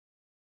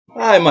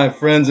Hi, my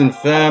friends and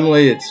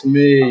family. It's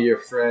me, your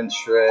friend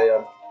Trey.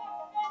 I'm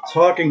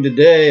talking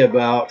today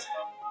about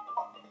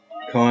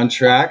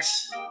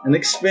contracts and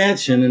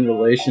expansion in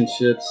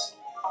relationships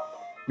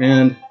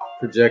and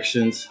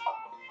projections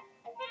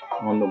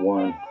on the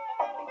one.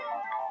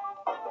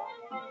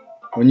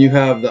 When you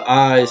have the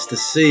eyes to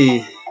see,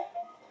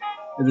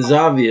 it is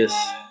obvious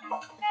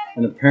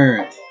and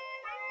apparent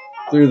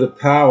through the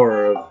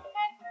power of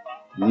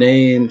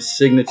name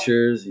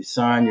signatures. You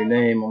sign your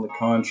name on the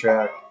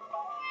contract,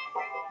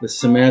 the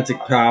semantic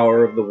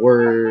power of the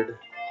word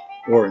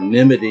or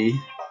anonymity.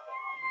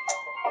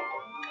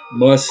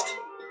 Most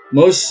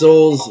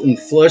souls in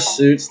flesh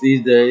suits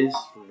these days,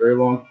 for a very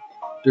long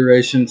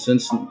duration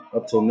since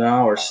up till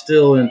now, are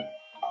still in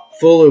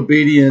full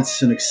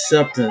obedience and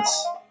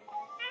acceptance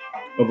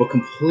of a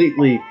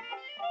completely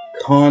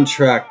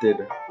contracted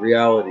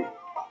reality.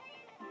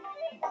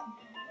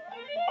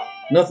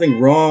 Nothing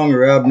wrong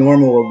or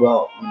abnormal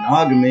about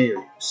monogamy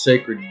or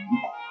sacred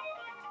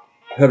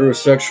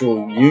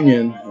heterosexual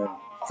union,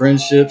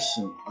 friendships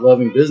and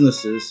loving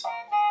business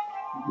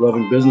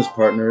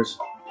partners.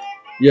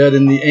 Yet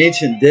in the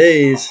ancient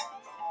days,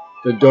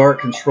 the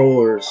dark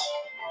controllers,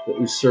 the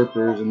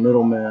usurpers and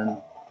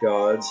middlemen,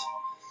 gods,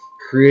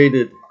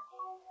 created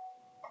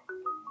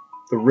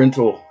the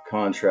rental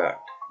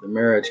contract, the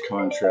marriage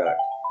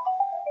contract,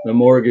 the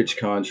mortgage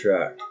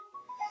contract,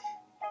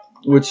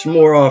 which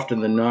more often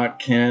than not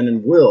can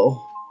and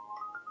will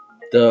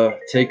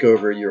take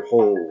over your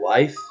whole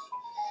life.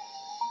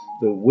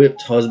 The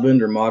whipped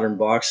husband or modern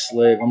box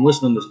slave. I'm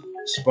listening to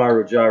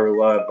Spyro Gyro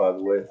Live, by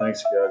the way.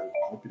 Thanks, guys.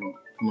 Hope you don't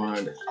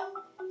mind.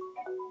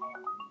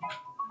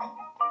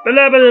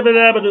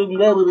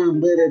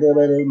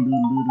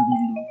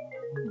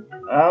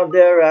 How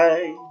dare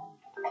I?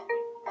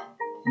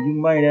 You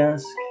might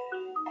ask.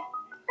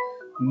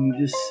 You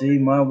just see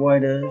my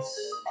white ass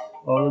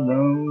all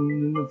alone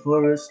in the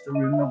forest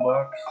or in a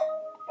box.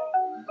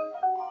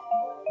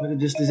 I could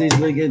just as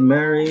easily get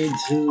married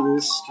to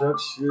this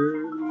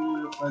structure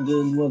if I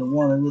did what I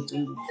wanted with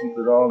it. Keep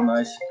it all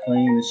nice and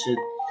clean and shit.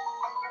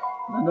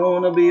 I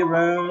don't want to be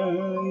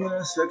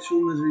around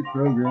sexual misery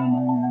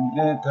programming,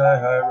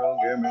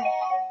 anti-heirogamic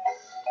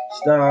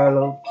style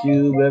of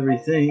cube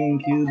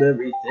everything,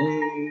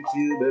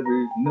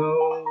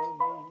 no.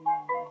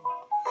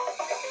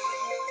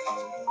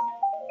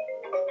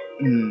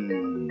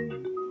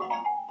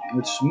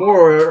 Which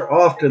more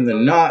often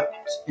than not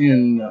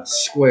in a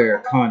square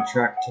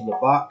contract to the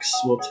box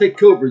will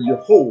take over your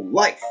whole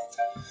life.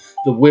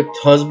 The whipped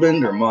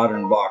husband or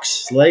modern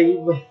box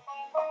slave.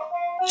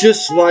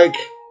 Just like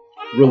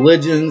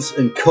religions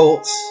and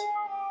cults,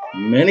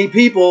 many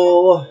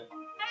people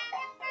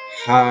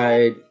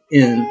hide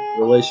in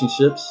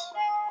relationships.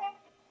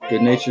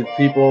 Good-natured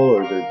people,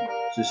 or they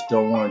just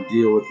don't want to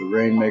deal with the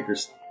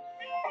rainmakers,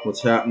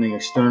 what's happening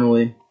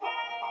externally.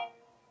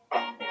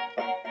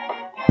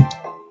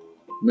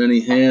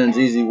 Many hands,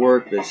 easy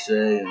work, they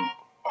say, and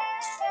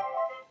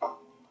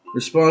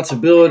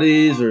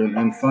responsibilities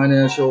and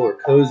financial or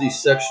cozy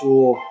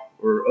sexual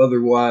or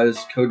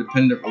otherwise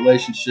codependent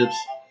relationships.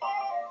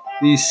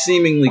 These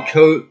seemingly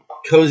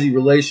cozy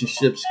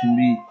relationships can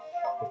be,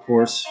 of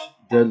course,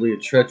 deadly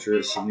and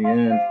treacherous in the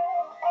end.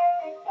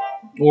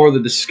 Or the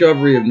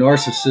discovery of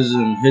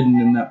narcissism hidden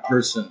in that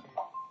person.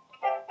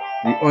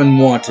 The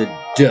unwanted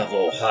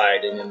devil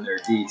hiding in their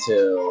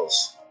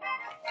details.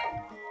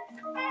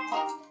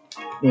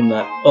 When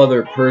that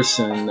other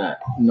person, that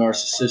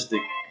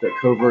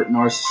covert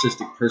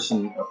narcissistic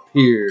person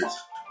appears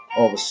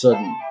all of a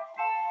sudden.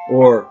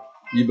 Or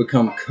you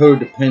become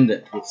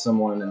codependent with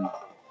someone, and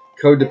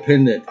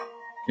codependency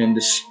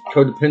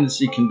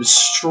can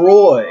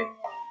destroy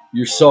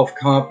your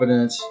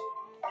self-confidence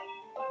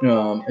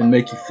and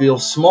make you feel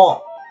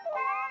small.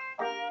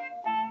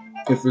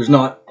 If there's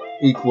not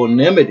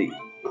equanimity,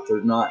 if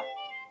there's not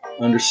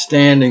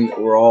understanding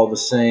that we're all the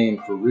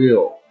same for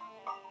real.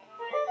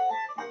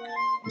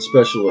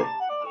 Especially,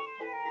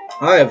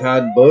 I have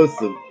had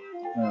both of,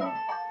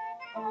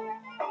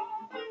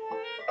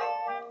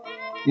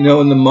 in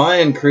the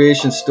Mayan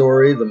creation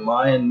story, the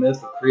Mayan myth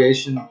of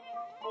creation,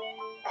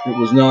 it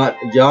was not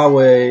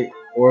Yahweh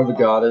or the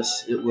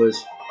goddess, it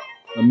was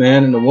a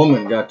man and a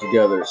woman got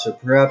together. So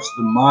perhaps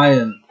the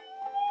Mayan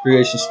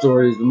creation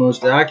story is the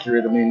most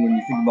accurate. I mean, when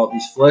you think about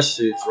these flesh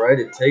suits, right?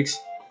 It takes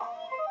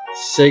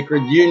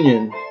sacred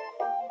union.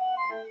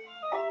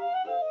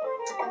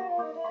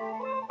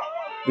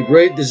 The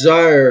great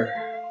desire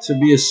to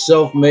be a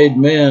self-made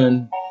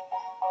man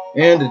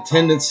and a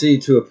tendency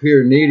to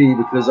appear needy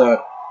because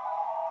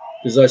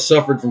I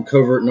suffered from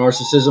covert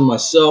narcissism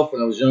myself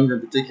when I was younger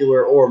in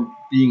particular, or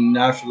being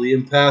naturally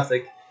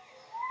empathic,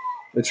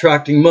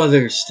 attracting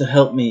mothers to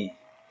help me.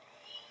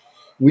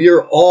 We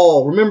are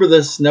all, remember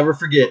this, never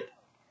forget,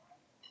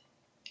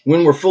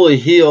 when we're fully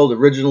healed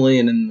originally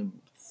and in the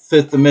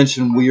fifth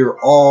dimension, we are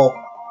all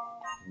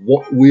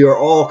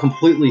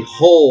completely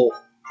whole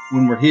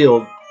when we're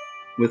healed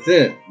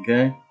within,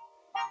 okay?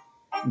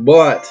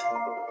 But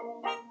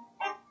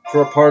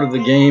for a part of the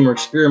game or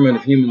experiment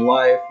of human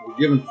life, we're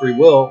given free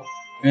will,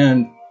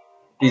 and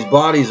these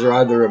bodies are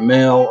either a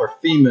male or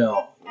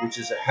female, which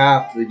is a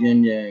half of the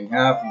yin yang,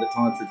 half of the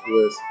tantric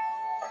bliss.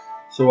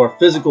 So our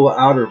physical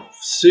outer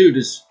suit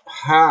is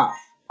half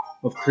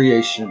of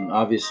creation,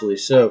 obviously.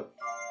 So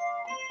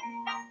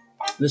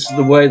this is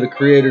the way the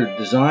Creator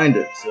designed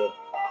it. So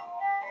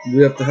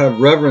we have to have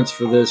reverence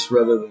for this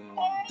rather than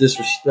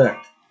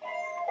disrespect.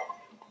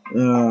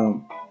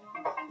 A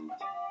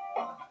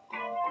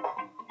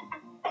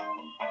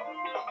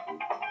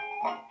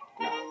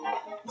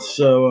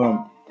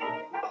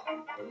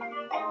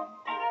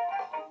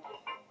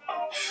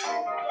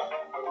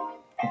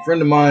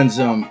friend of mine's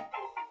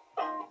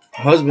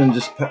husband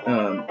just,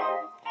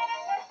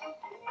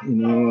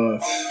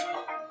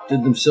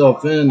 did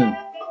themselves in, and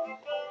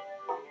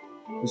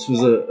this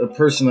was a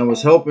person I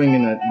was helping,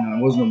 and I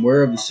wasn't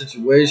aware of the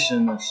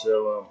situation, and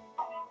so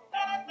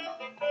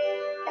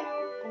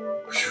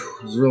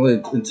it was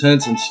really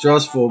intense and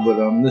stressful. But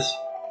this,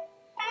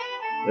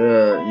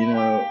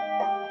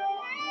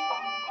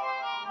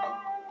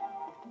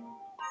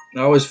 I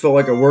always felt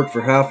like I worked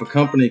for half a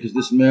company because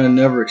this man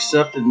never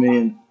accepted me,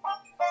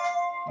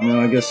 and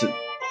I guess it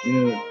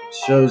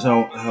shows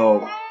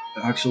how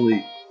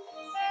actually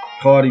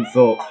caught he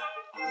felt.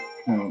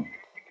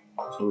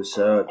 It's really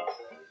sad.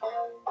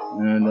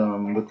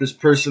 And but this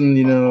person,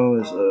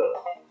 is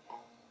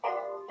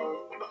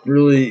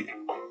really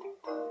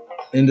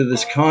into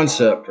this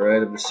concept,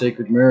 right, of the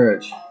sacred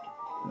marriage.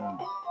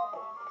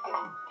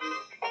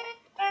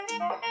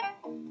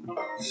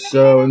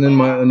 So, and then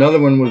another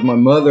one was my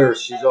mother.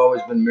 She's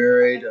always been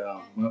married.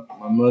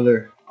 My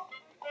mother,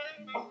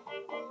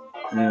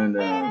 and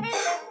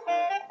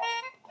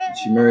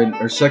she married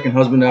her second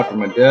husband after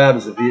my dad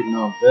is a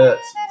Vietnam vet,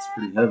 so it's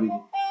pretty heavy.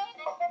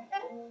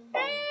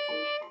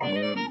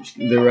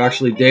 They were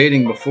actually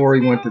dating before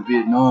he went to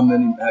Vietnam.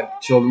 Then he had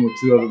children with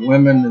 2 other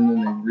women, and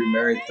then they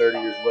remarried 30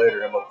 years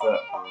later. How about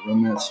that? A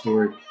romance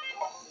story.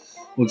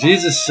 Well,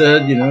 Jesus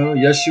said,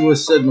 Yeshua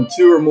said, when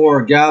 2 or more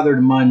are gathered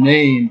in my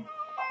name,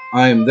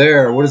 I am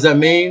there. What does that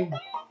mean?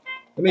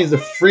 That means the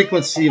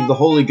frequency of the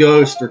Holy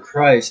Ghost or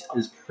Christ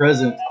is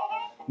present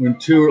when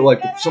 2 are,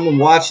 like if someone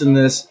watching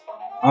this,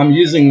 I'm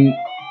using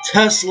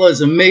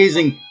Tesla's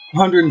amazing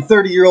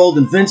 130-year-old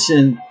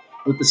invention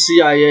with the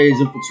CIA's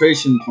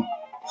infiltration to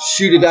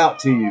shoot it out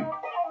to you.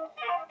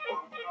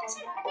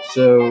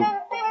 So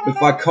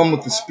if I come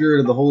with the spirit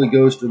of the Holy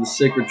Ghost or the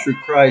sacred true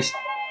Christ,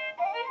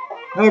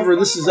 however,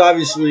 this is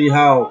obviously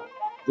how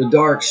the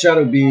dark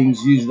shadow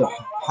beings use the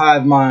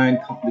hive mind,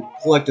 the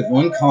collective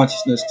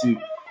unconsciousness, to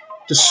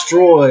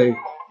destroy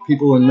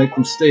people and make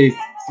them stay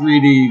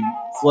 3D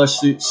flesh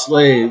suit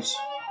slaves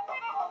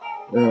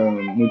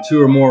when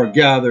 2 or more are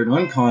gathered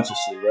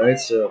unconsciously, right?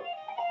 So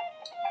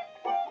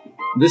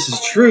this is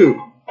true.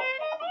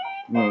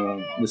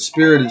 The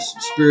spirit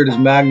is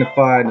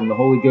magnified, and the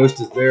Holy Ghost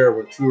is there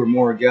where 2 or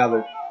more are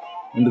gathered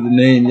under the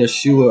name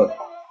Yeshua.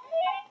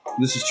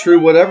 This is true,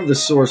 whatever the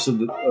source of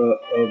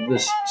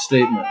this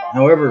statement.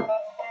 However,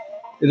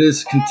 it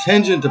is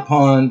contingent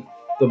upon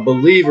the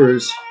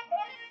believers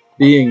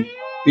be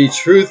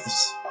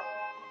truths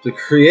to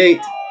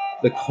create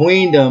the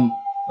queendom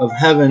of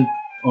heaven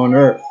on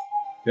earth.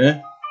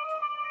 Okay,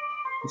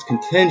 it's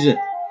contingent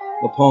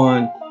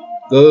upon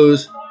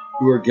those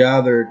who are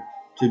gathered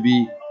to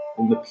be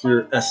in the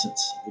pure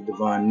essence of the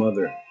Divine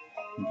Mother.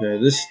 Okay,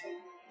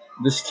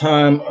 this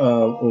time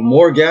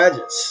more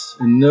gadgets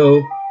and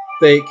no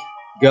fake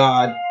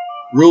God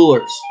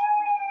rulers.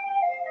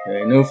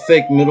 Okay, no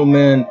fake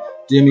middlemen,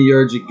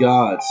 demiurgic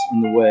gods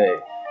in the way.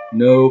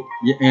 No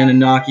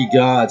Anunnaki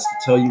gods to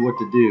tell you what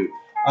to do.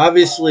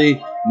 Obviously,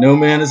 no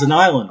man is an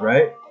island,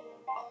 right?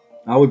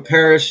 I would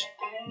perish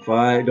if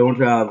I don't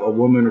have a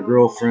woman or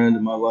girlfriend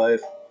in my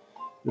life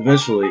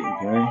eventually,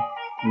 okay?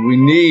 And we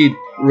need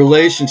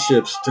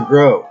relationships to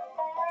grow.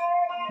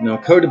 Now,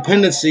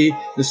 codependency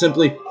is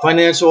simply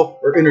financial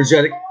or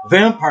energetic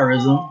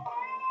vampirism.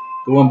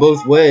 Go on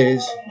both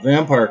ways,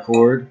 vampire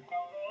cord.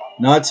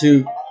 Not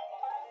to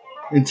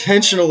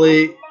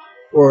intentionally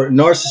or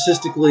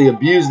narcissistically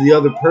abuse the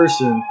other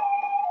person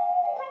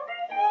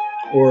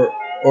or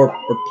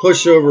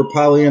push over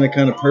Pollyanna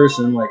kind of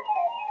person. Like,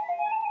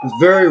 it's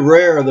very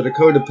rare that a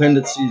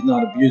codependency is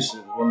not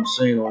abusive, is what I'm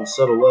saying on a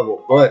subtle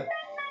level. But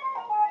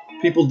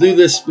people do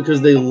this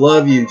because they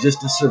love you just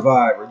to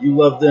survive, or you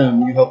love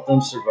them, you help them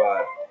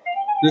survive.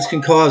 This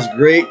can cause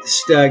great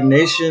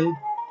stagnation.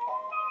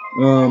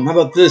 How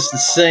about this? The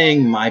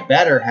saying, my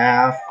better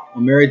half.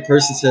 A married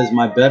person says,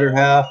 my better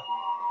half.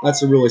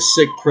 That's a really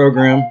sick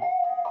program.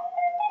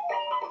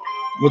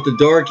 What the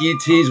dark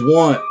ETs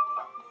want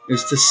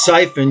is to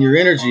siphon your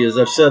energy, as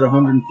I've said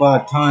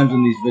 105 times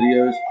in these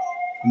videos.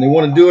 And they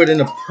want to do it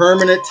in a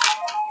permanent,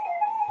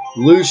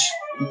 loose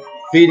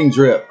feeding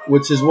drip,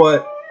 which is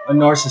what a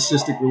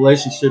narcissistic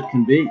relationship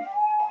can be.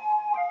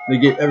 They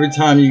get, every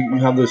time you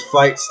have those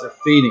fights, they're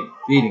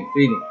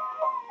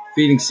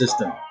feeding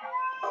system.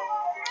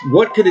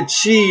 What could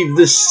achieve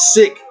this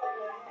sick,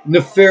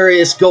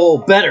 nefarious goal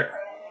better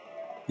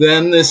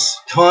than this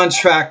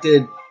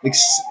contracted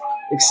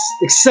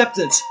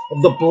acceptance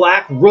of the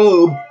black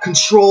robe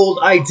controlled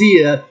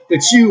idea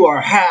that you are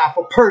half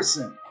a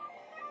person.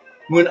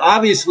 When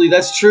obviously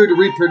that's true to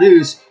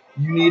reproduce,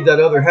 you need that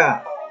other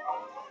half.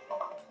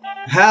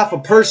 Half a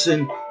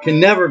person can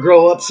never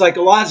grow up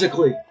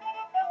psychologically.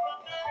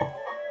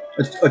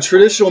 A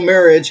traditional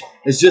marriage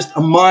is just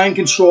a mind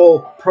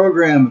control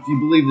program if you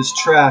believe this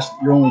trash that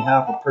you're only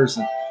half a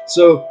person.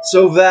 So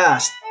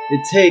vast,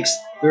 it takes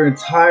their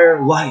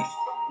entire life.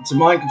 It's a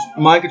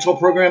mind control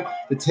program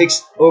that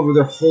takes over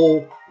their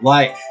whole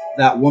life.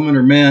 That woman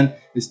or man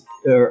is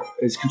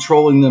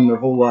controlling them their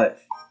whole life.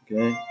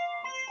 Okay,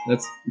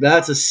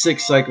 that's a sick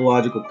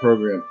psychological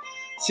program.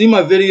 See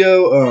my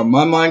video,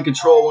 My Mind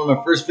Control. One of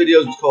my first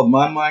videos was called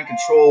My Mind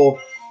Control.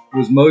 It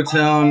was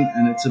Motown,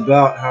 and it's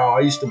about how I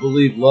used to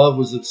believe love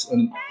was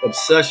an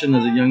obsession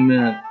as a young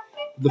man.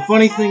 The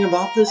funny thing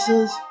about this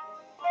is,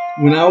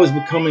 when I was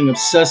becoming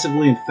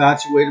obsessively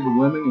infatuated with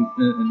women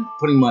and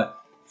putting my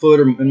foot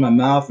in my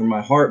mouth or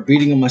my heart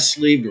beating on my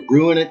sleeve to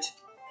ruin it,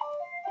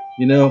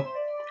 you know,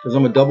 because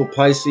I'm a double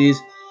Pisces,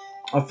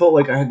 I felt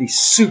like I had these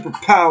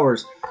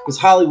superpowers because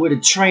Hollywood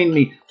had trained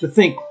me to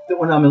think that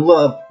when I'm in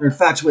love or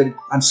infatuated,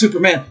 I'm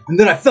Superman. And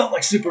then I felt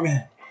like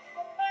Superman.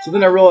 So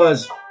then I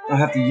realized I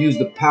have to use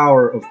the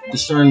power of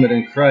discernment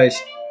in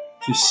Christ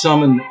to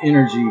summon the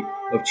energy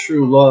of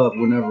true love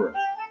whenever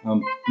I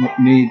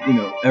need,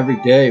 every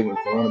day if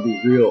I want to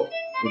be real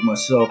with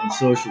myself and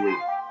socially.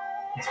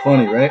 It's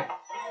funny, right?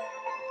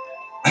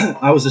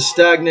 I was a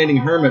stagnating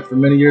hermit for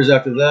many years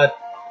after that,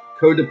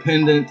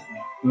 codependent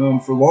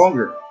for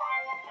longer.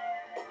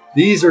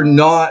 These are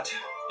not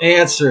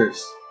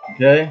answers,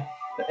 okay?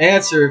 The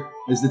answer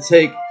is to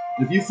take,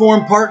 if you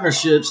form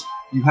partnerships,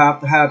 you have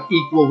to have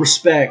equal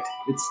respect.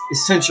 It's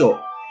essential,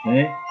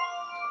 okay?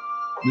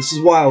 This is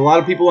why a lot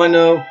of people I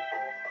know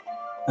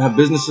have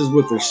businesses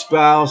with their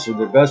spouse or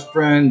their best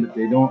friend, but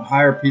they don't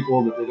hire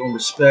people that they don't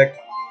respect.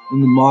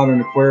 In the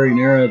modern Aquarian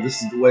era,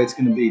 this is the way it's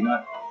going to be,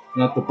 not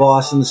the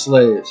boss and the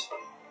slaves.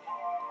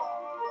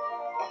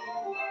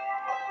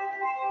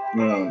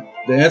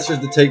 The answer is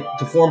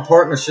to form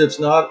partnerships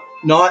not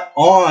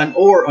on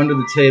or under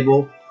the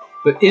table,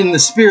 but in the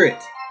spirit,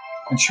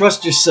 and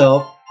trust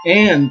yourself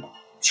and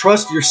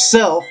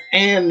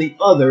the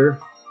other.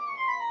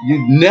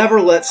 You'd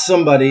never let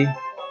somebody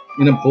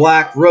in a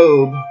black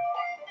robe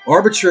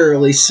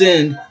arbitrarily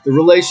send the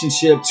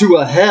relationship to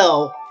a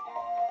hell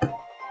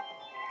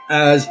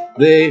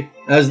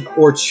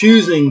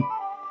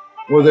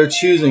they're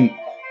choosing.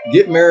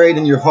 Get married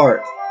in your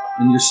heart,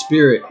 in your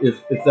spirit,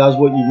 if that's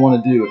what you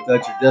want to do, if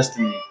that's your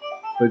destiny.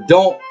 But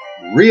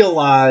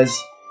realize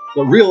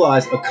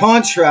a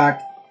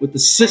contract with the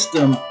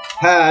system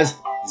has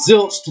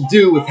zilch to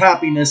do with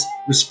happiness,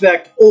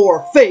 respect,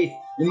 or faith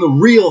in the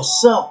real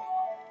self.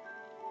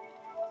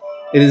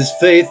 It is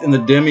faith in the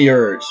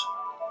demiurge.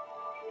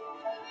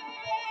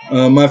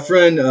 My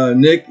friend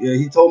Nick,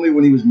 he told me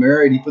when he was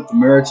married, he put the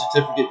marriage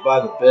certificate by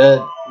the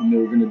bed when they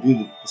were going to do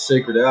the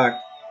sacred act.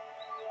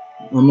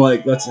 I'm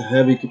like, that's a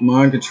heavy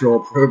mind control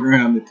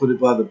program. They put it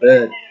by the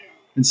bed.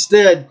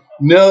 Instead,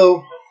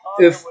 know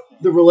if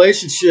the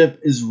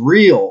relationship is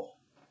real,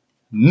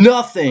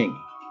 nothing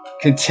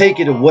can take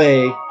it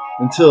away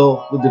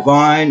until the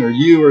divine or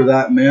you or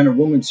that man or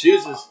woman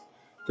chooses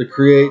to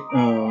create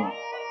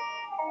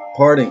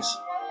partings.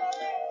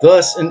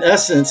 Thus, in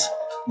essence,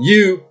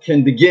 you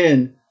can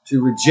begin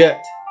to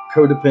reject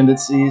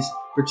codependencies,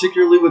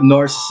 particularly with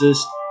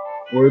narcissists,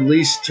 or at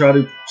least try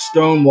to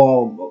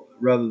stonewall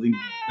rather than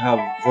have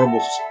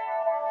verbal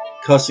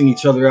cussing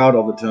each other out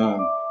all the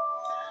time.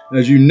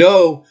 As you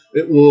know,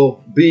 it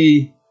will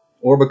be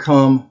or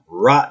become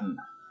rotten.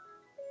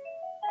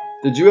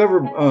 Did you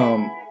ever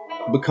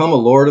become a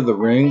Lord of the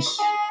Rings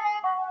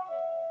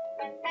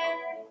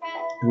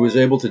who was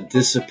able to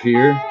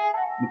disappear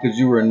because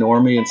you were a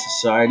normie in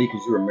society,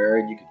 because you were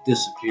married, you could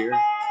disappear?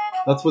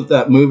 That's what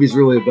that movie's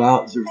really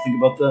about. Did you ever think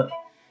about that?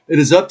 It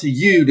is up to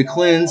you to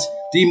cleanse,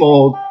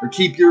 demold, or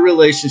keep your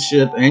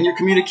relationship and your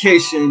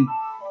communication.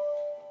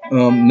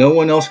 No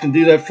one else can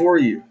do that for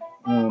you.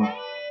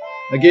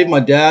 I gave my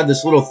dad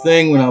this little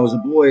thing when I was a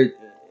boy. It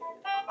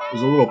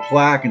was a little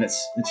plaque, and it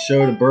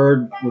showed a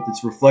bird with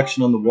its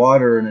reflection on the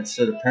water, and it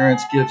said a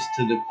parent's gifts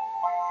to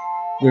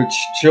their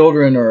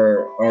children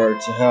are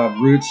to have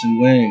roots and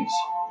wings.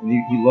 And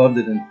he loved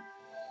it. And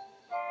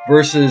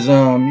versus,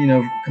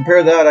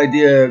 compare that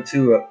idea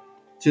to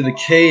the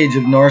cage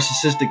of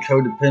narcissistic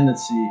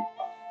codependency,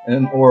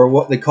 or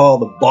what they call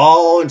the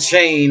ball and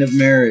chain of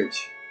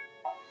marriage.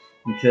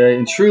 Okay,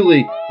 and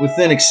truly,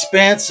 within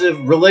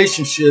expansive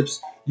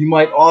relationships, you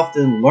might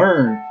often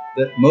learn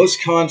that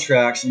most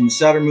contracts in the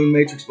Saturn Moon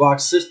Matrix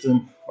Box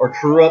system are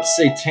corrupt,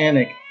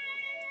 satanic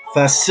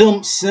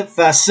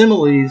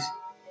facsimiles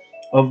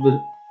of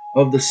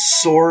the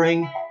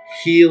soaring,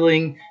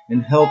 healing,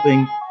 and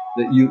helping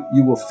that you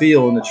will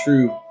feel in a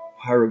true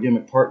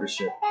heirogamic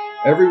partnership.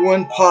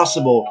 Everyone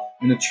possible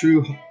in a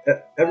true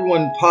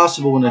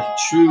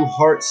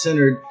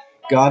heart-centered,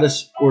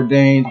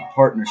 goddess-ordained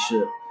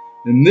partnership.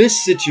 In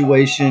this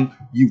situation,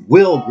 you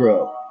will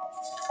grow.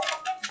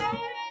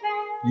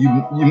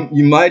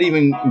 You might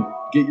even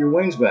get your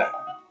wings back,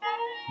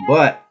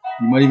 but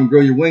you might even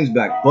grow your wings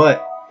back.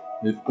 But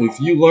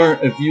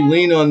if you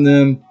lean on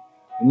them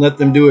and let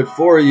them do it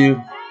for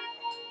you,